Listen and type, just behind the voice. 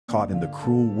caught in the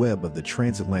cruel web of the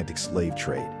transatlantic slave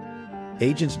trade.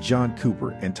 Agents John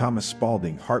Cooper and Thomas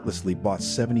Spaulding heartlessly bought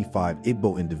 75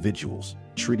 Igbo individuals,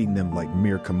 treating them like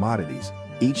mere commodities,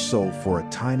 each sold for a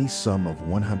tiny sum of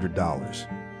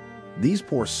 $100. These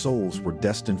poor souls were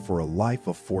destined for a life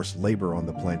of forced labor on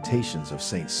the plantations of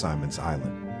St. Simon's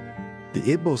Island. The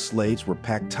Igbo slaves were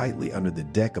packed tightly under the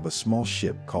deck of a small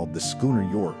ship called the schooner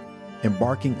York,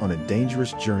 embarking on a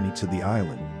dangerous journey to the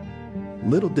island.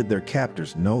 Little did their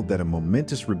captors know that a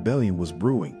momentous rebellion was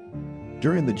brewing.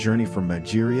 During the journey from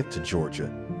Nigeria to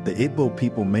Georgia, the Igbo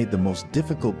people made the most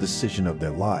difficult decision of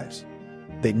their lives.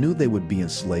 They knew they would be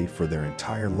enslaved for their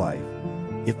entire life.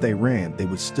 If they ran, they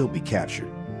would still be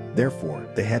captured. Therefore,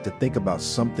 they had to think about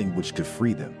something which could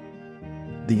free them.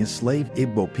 The enslaved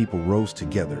Igbo people rose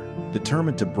together,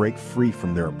 determined to break free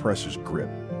from their oppressors' grip.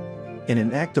 In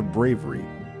an act of bravery,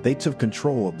 they took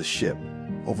control of the ship,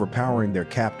 overpowering their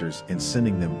captors and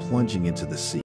sending them plunging into the sea.